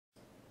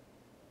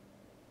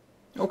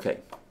Okay,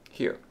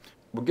 here.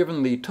 We're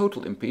given the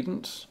total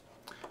impedance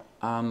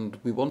and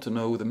we want to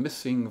know the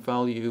missing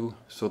value,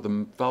 so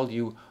the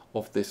value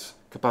of this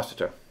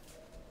capacitor.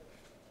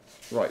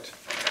 Right.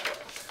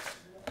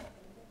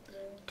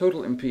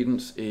 Total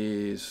impedance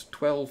is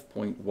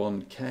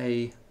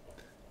 12.1k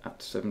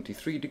at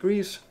 73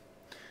 degrees,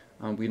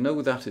 and we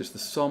know that is the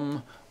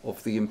sum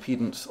of the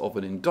impedance of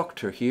an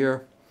inductor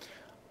here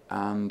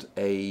and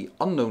a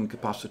unknown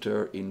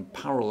capacitor in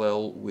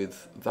parallel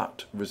with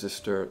that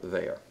resistor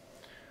there.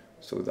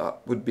 So that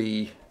would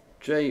be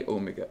j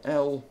omega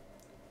L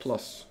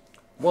plus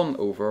 1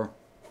 over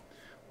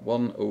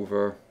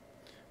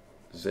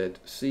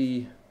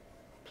ZC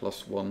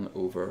plus 1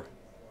 over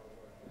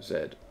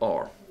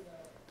ZR.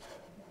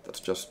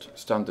 That's just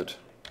standard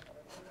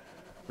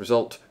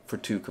result for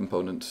two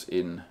components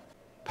in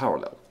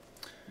parallel.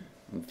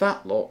 And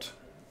that lot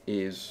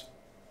is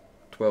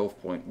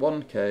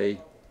 12.1k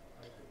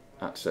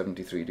at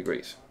 73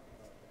 degrees.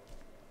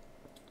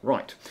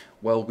 Right,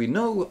 well, we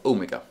know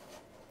omega,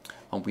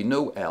 and we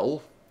know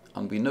L,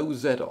 and we know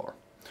ZR,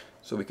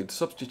 so we could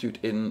substitute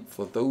in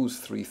for those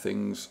three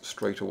things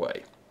straight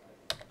away.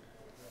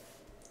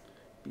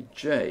 Be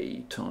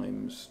J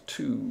times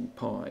 2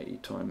 pi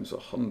times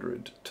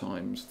 100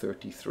 times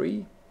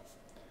 33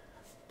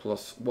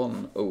 plus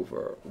 1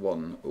 over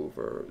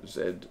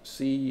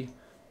ZC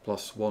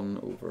plus 1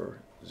 over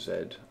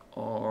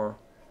ZR,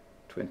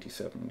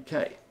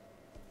 27k.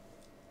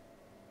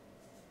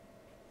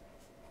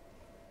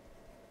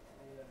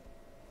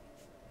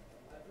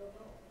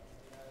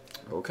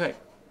 Okay,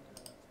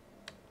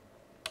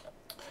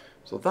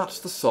 so that's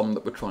the sum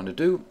that we're trying to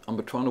do, and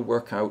we're trying to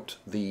work out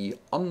the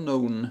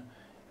unknown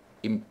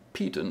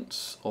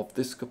impedance of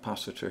this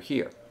capacitor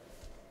here.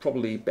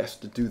 Probably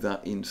best to do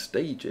that in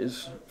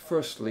stages.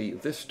 Firstly,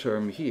 this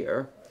term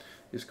here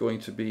is going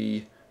to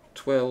be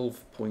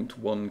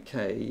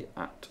 12.1k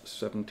at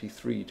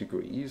 73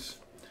 degrees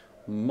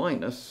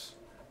minus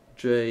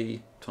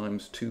j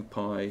times 2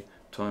 pi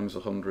times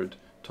 100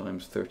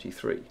 times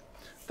 33.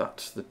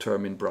 That's the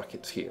term in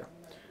brackets here,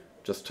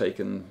 just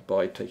taken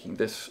by taking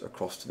this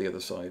across to the other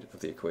side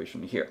of the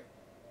equation here.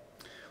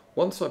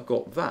 Once I've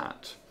got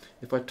that,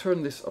 if I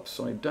turn this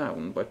upside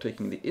down by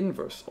taking the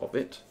inverse of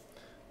it,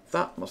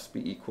 that must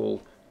be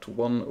equal to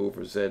 1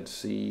 over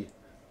ZC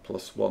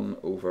plus 1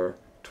 over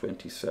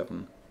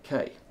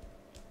 27k.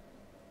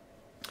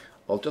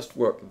 I'll just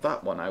work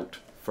that one out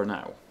for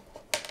now.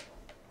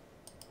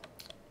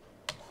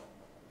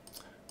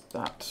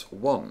 That's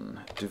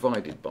 1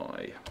 divided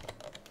by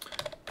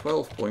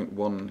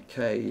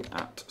 12.1k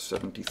at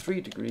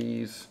 73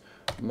 degrees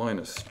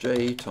minus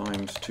j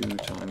times 2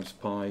 times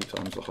pi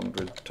times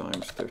 100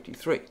 times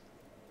 33.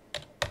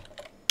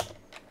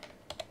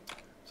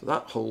 So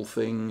that whole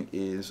thing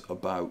is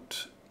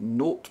about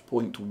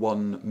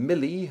 0.1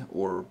 milli,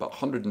 or about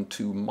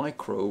 102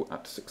 micro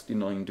at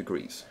 69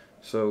 degrees.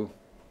 So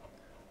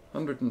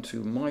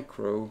 102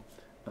 micro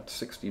at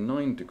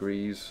 69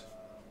 degrees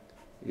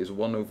is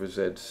 1 over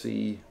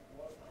ZC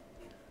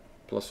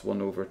plus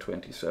 1 over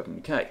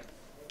 27k.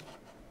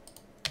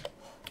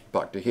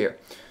 Back to here.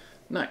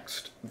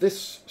 Next,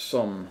 this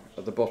sum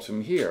at the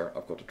bottom here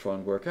I've got to try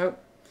and work out,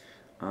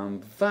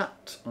 and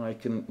that I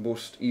can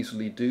most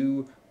easily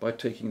do by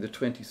taking the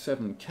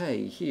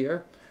 27k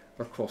here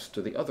across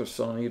to the other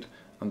side,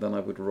 and then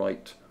I would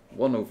write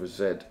 1 over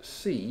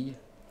ZC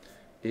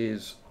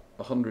is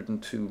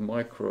 102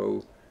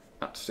 micro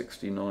at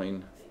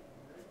 69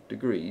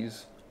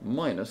 degrees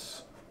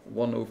minus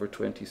 1 over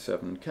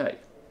 27k.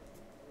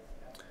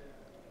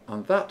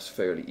 And that's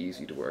fairly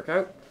easy to work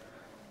out.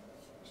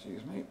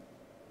 Excuse me.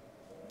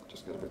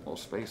 Just get a bit more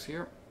space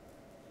here.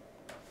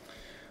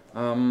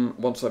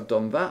 Once I've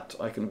done that,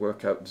 I can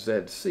work out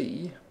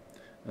ZC,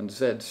 and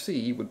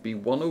ZC would be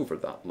 1 over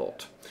that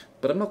lot.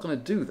 But I'm not going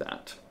to do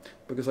that,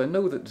 because I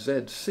know that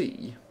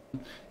ZC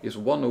is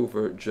 1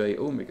 over j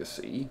omega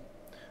c,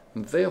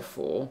 and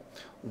therefore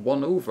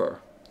 1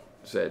 over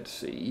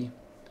ZC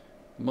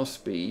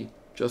must be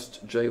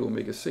just j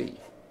omega c.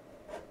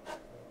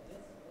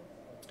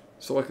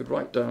 So I could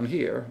write down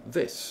here,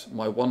 this,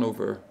 my 1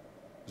 over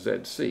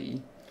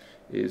ZC,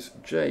 is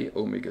j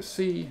omega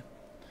c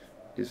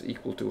is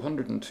equal to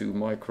 102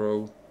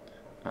 micro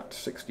at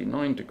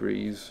 69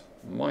 degrees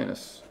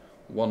minus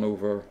 1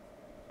 over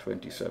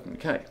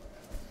 27k.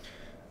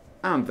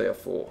 And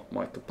therefore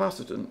my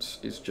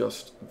capacitance is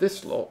just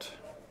this lot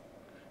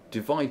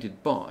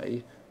divided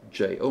by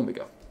j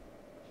omega.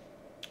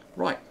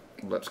 Right,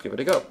 let's give it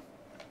a go.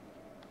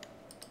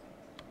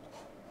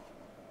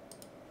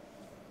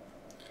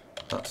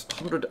 That's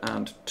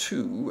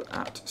 102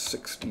 at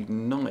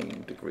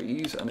 69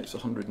 degrees, and it's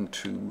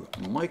 102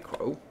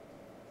 micro,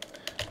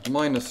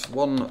 minus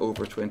 1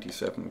 over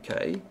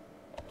 27k,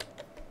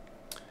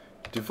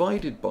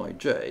 divided by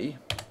j,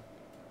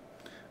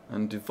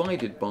 and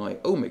divided by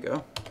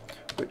omega,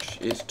 which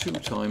is 2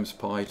 times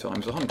pi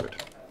times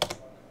 100.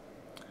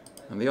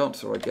 And the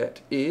answer I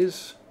get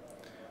is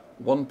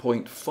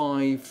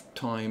 1.5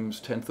 times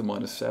 10 to the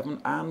minus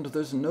 7, and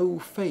there's no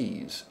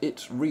phase.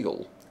 It's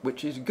real,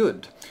 which is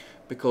good,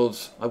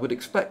 because I would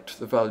expect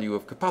the value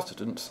of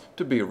capacitance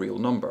to be a real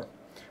number.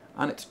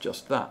 And it's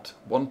just that,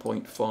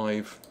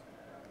 1.5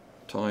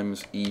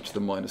 times e to the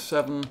minus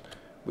 7,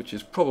 which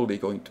is probably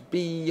going to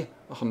be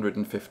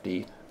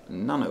 150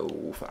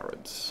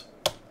 nanofarads.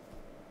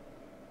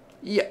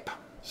 Yep,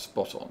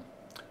 spot on.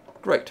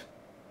 Great.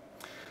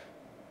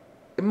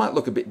 It might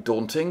look a bit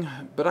daunting,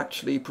 but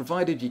actually,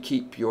 provided you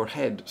keep your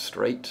head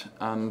straight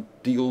and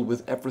deal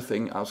with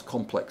everything as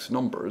complex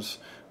numbers,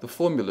 the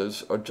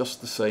formulas are just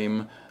the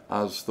same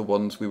as the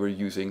ones we were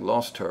using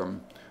last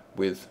term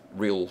with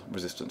real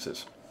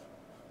resistances.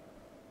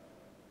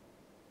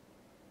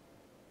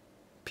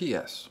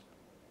 P.S.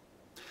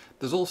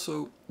 There's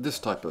also this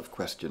type of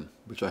question,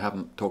 which I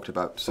haven't talked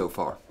about so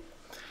far.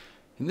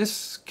 In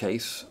this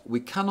case, we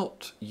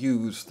cannot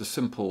use the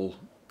simple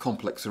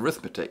complex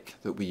arithmetic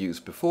that we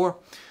used before,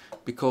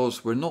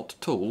 because we're not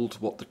told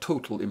what the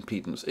total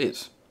impedance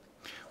is.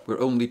 We're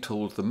only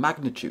told the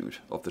magnitude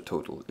of the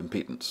total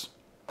impedance.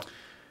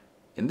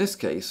 In this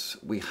case,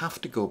 we have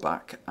to go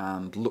back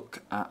and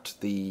look at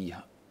the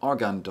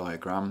Argand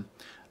diagram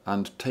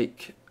and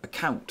take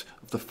account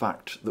of the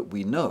fact that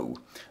we know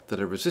that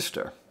a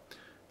resistor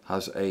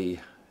has an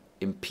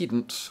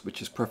impedance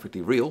which is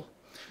perfectly real,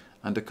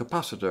 and a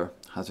capacitor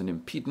has an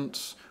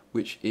impedance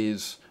which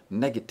is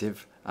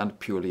negative and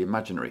purely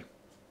imaginary.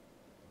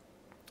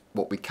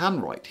 What we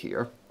can write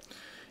here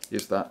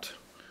is that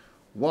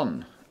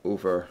 1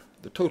 over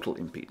the total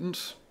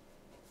impedance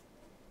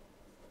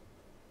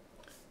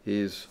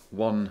is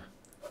 1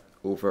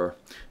 over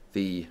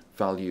the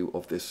value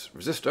of this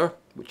resistor,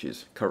 which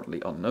is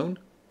currently unknown,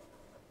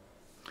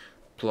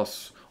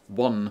 plus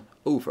 1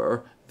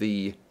 over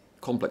the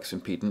complex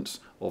impedance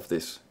of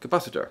this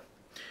capacitor,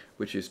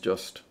 which is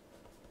just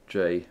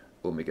j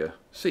omega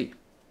c.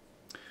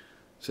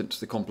 Since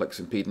the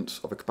complex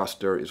impedance of a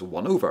capacitor is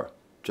 1 over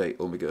j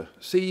omega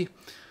c,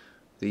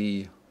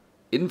 the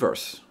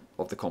inverse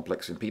of the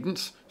complex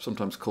impedance,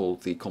 sometimes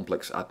called the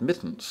complex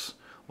admittance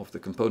of the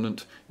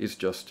component, is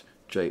just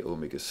j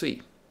omega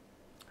c.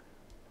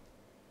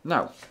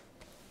 Now,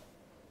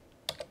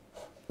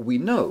 we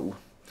know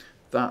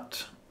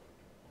that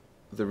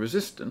the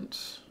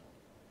resistance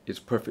is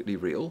perfectly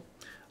real,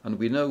 and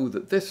we know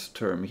that this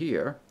term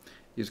here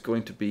is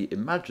going to be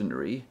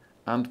imaginary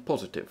and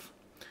positive.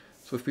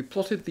 So if we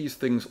plotted these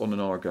things on an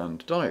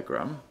Argand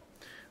diagram,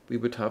 we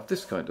would have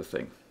this kind of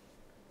thing.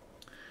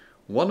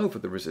 1 over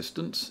the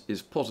resistance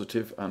is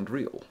positive and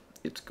real.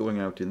 It's going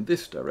out in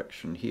this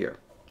direction here,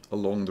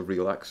 along the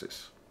real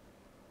axis.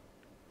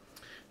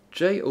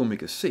 J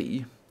omega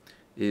c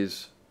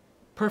is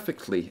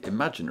perfectly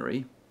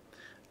imaginary,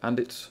 and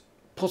it's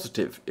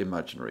positive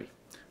imaginary.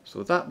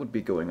 So that would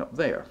be going up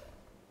there.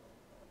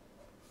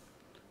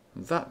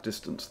 That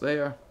distance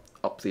there,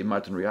 up the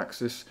imaginary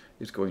axis,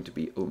 is going to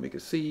be omega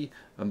c,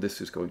 and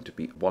this is going to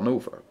be 1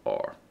 over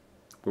r.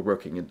 We're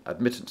working in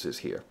admittances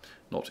here,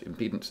 not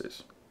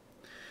impedances.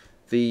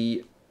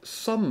 The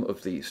sum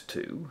of these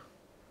two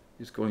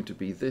is going to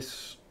be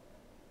this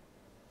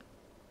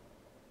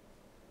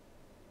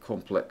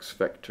complex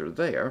vector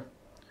there,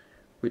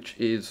 which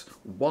is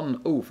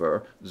 1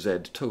 over z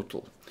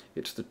total.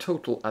 It's the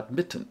total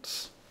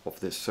admittance of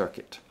this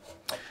circuit.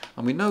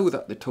 And we know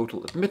that the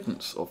total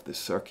admittance of this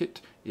circuit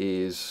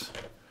is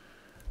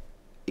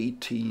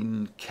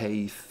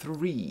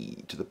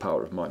 18k3 to the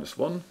power of minus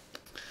 1.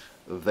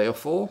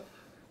 Therefore,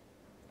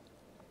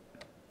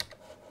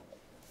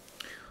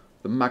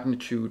 the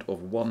magnitude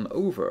of 1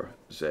 over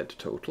z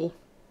total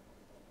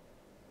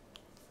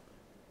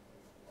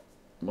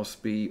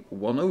must be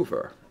 1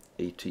 over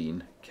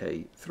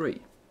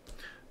 18k3.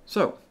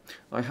 So,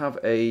 I have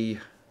a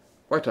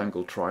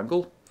right-angled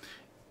triangle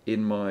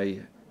in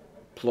my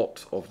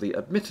plot of the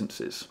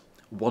admittances,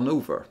 1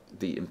 over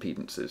the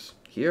impedances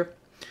here.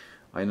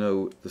 I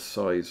know the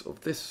size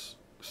of this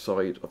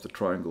side of the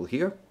triangle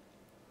here,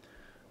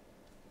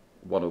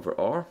 1 over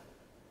r.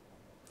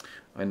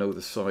 I know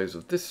the size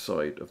of this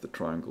side of the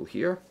triangle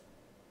here,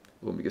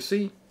 omega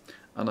c,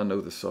 and I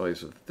know the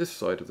size of this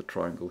side of the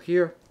triangle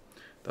here.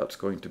 That's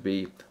going to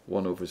be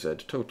 1 over z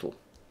total,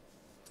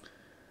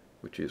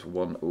 which is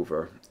 1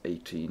 over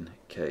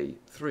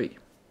 18k3.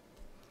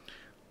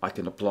 I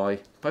can apply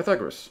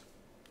Pythagoras.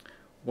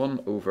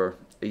 1 over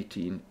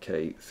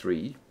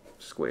 18k3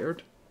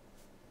 squared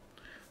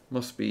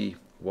must be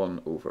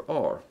 1 over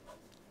r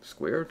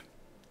squared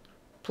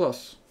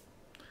plus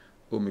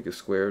omega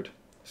squared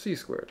c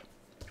squared.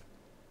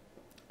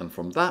 And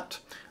from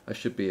that, I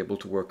should be able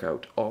to work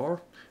out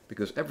r,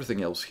 because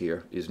everything else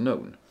here is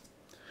known.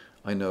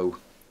 I know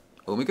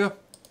omega,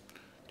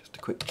 just a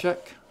quick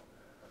check.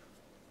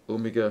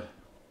 Omega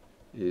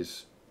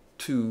is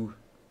 2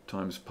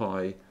 times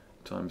pi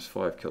times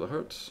 5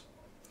 kilohertz.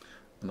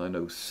 And I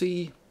know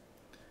c,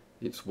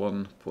 it's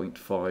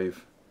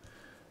 1.5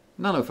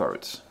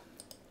 nanofarads.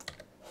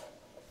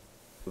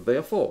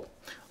 Therefore,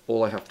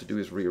 all I have to do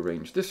is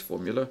rearrange this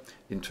formula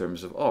in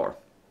terms of r.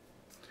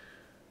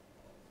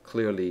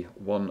 Clearly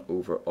 1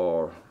 over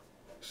r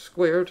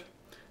squared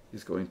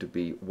is going to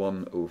be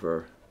 1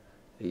 over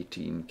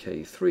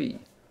 18k3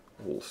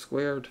 all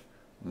squared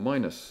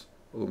minus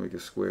omega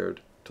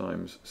squared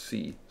times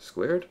c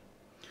squared.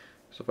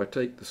 So if I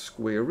take the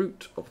square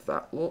root of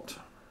that lot,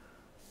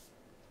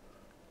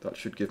 that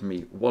should give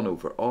me 1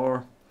 over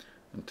r,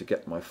 and to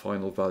get my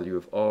final value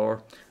of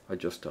r, I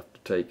just have to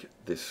take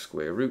this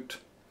square root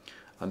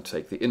and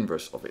take the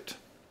inverse of it.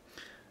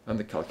 And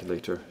the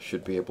calculator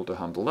should be able to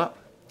handle that.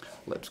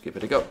 Let's give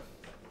it a go.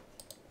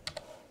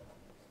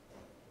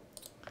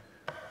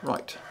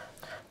 Right,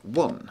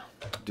 1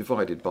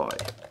 divided by,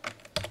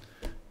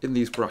 in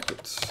these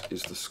brackets,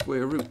 is the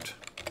square root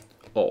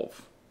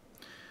of,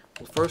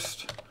 well,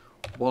 first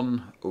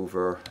 1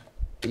 over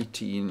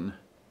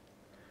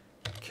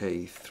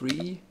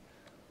 18k3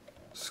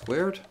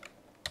 squared,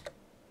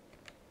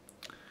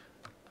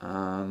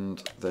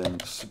 and then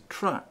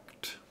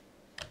subtract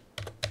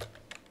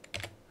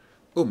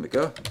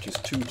omega, which is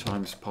 2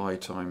 times pi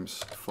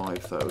times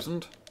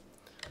 5,000,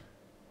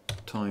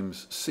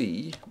 times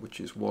c, which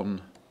is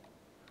 1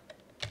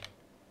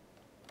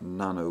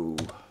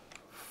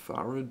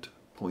 nanofarad,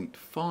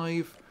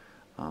 0.5,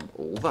 and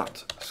all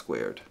that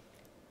squared.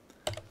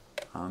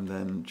 And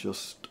then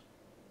just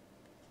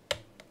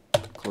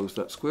close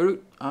that square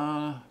root,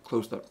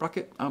 close that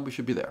bracket, and we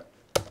should be there.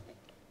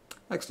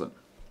 Excellent.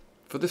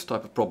 For this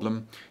type of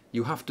problem,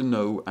 you have to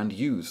know and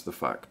use the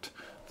fact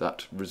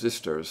that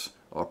resistors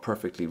are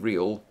perfectly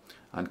real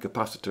and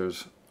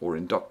capacitors or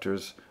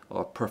inductors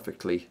are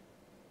perfectly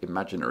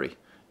imaginary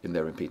in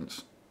their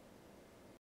impedance.